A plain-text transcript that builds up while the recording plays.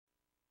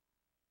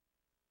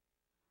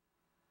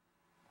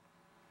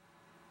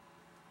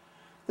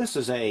This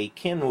is a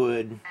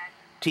Kenwood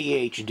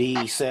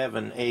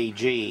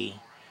TH-D7A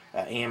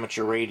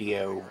amateur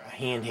radio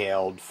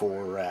handheld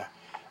for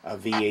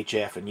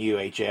VHF and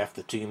UHF,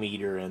 the 2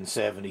 meter and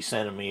 70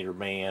 centimeter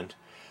band.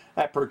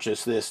 I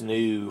purchased this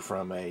new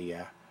from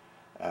a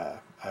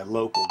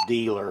local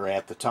dealer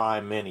at the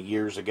time many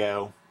years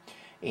ago,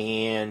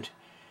 and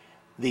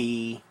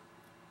the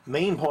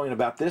main point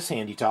about this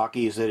handy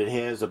talkie is that it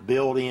has a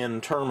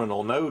built-in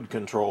terminal node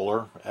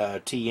controller,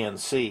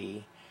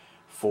 TNC,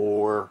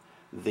 for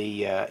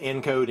the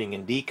encoding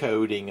and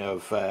decoding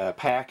of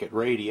packet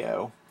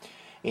radio.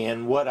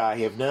 And what I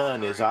have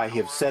done is I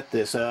have set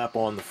this up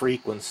on the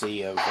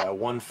frequency of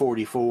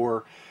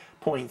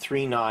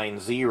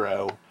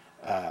 144.390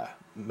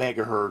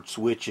 megahertz,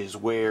 which is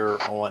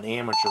where on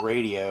amateur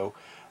radio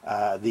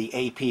the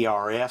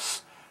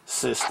APRS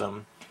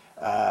system,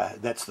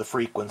 that's the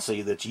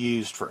frequency that's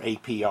used for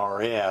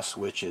APRS,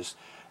 which is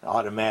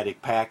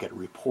automatic packet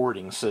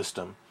reporting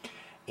system.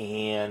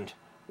 And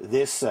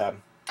this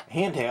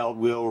handheld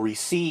will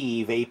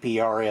receive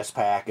APRS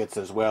packets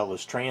as well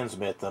as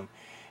transmit them,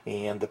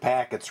 and the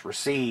packets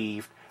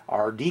received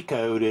are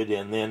decoded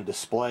and then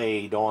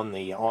displayed on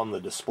the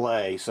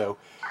display. So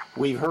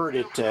we've heard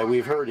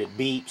it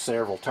beep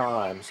several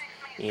times.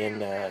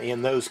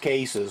 In those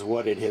cases,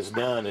 what it has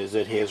done is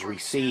it has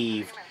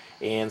received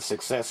and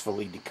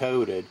successfully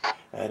decoded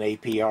an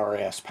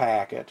APRS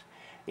packet,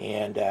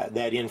 and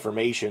that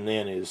information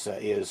then is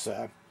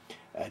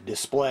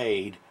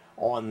displayed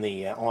on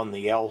the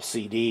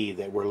LCD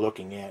that we're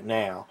looking at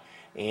now.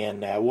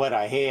 And what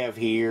I have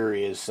here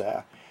is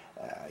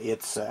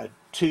it's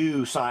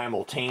two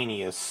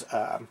simultaneous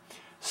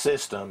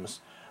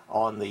systems.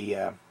 On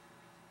the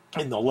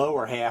in the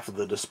lower half of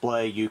the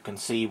display, you can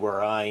see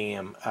where I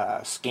am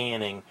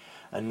scanning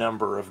a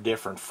number of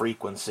different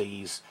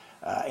frequencies,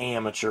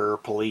 amateur,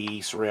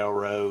 police,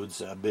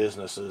 railroads,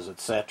 businesses,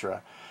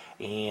 etc.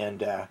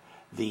 And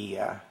the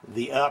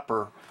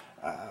upper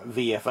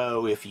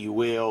VFO, if you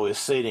will, is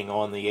sitting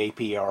on the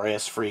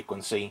APRS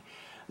frequency.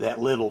 That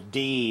little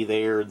D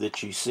there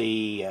that you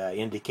see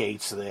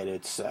indicates that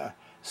it's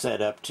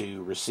set up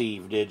to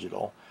receive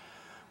digital.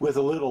 With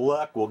a little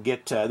luck, we'll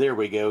get, there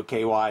we go,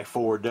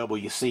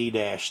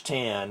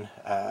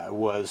 KY4WC-10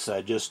 was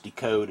just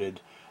decoded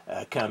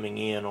coming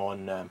in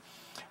on the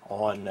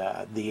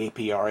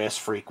APRS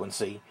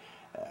frequency.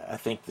 I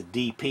think the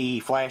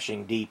DP,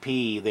 flashing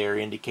DP there,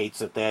 indicates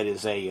that that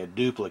is a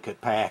duplicate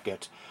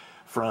packet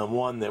from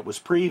one that was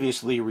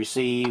previously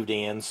received,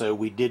 and so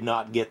we did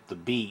not get the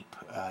beep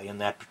in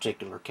that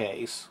particular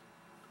case.